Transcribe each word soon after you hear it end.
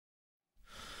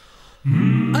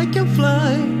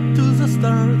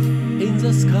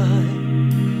the sky.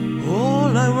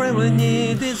 All I really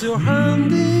need is your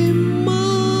hand in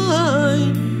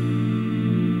mine.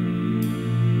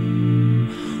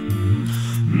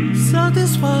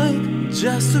 Satisfied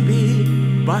just to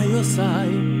be by your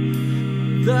side.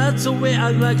 That's the way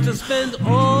I'd like to spend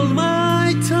all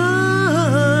my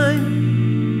time.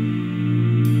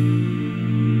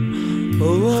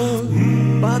 Oh,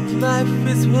 but life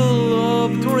is full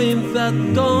of dreams that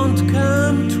don't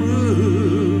come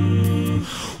true.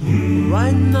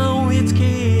 Right now it's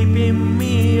keeping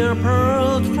me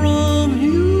apart from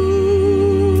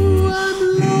you.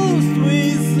 I'm lost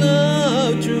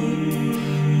without you.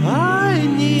 I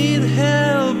need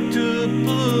help to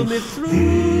pull me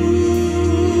through.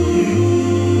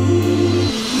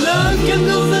 Love can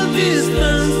go the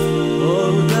distance,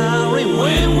 oh darling,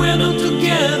 when we're not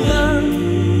together.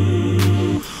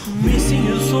 Missing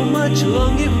you so much,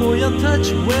 longing for your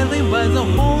touch, waiting by the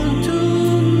phone tonight.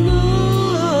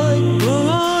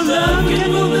 Oh, love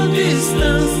can go the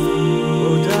distance,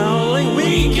 oh darling,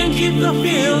 we can keep the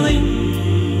feeling.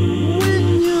 When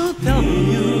you tell me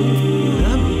you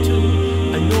love me too,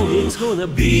 I know it's gonna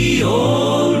be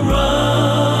alright.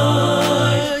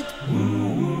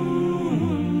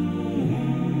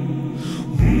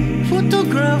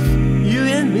 Photograph you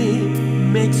and me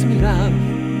makes me laugh.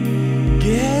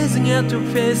 Gazing at your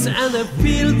face and I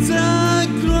feel the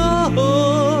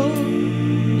glow.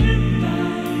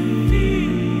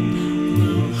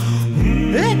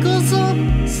 Echoes of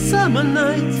summer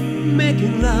nights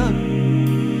making love.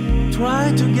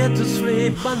 Try to get to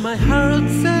sleep but my heart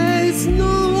says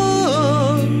no.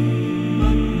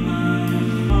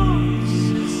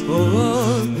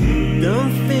 Oh,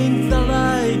 don't think that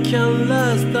I can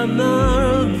last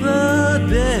another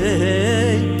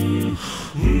day.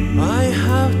 I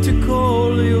have to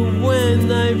call you when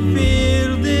I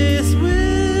feel this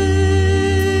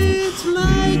way. It's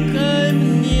like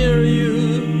I'm near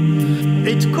you.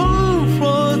 It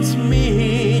comforts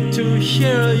me to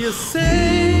hear you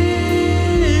say,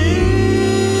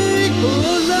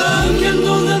 oh, love can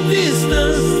go the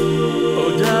distance.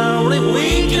 Oh, darling,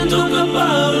 we can talk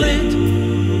about it.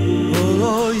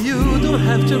 Oh, you don't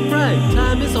have to cry.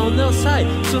 Time is on our side.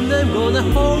 Soon I'm gonna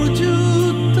hold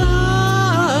you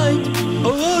tight.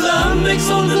 Oh, love makes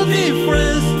all the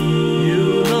difference.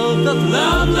 You know that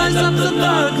love lights up the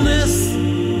darkness.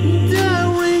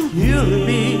 Darling, you'll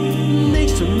be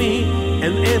next to me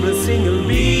and everything will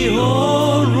be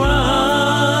alright.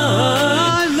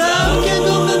 Love can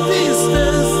go the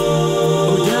distance. Oh,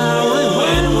 darling,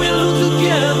 when we're all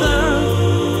together.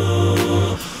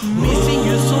 Missing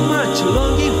you so much,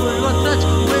 longing for your touch,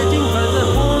 waiting by the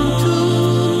phone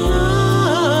tonight.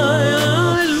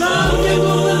 Love can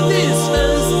go the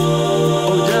distance. Oh,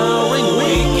 darling,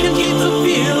 we can keep the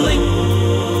feeling.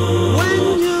 When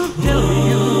you tell me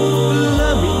you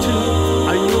love me too,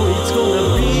 I know it's gonna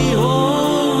be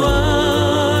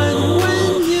alright. When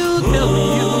you tell me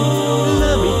you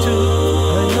love me too,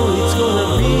 I know it's gonna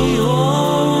be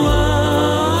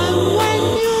alright. When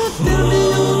you tell me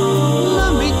you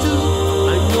love me too,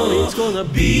 I know it's gonna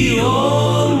be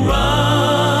alright.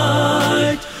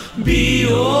 Be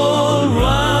alright.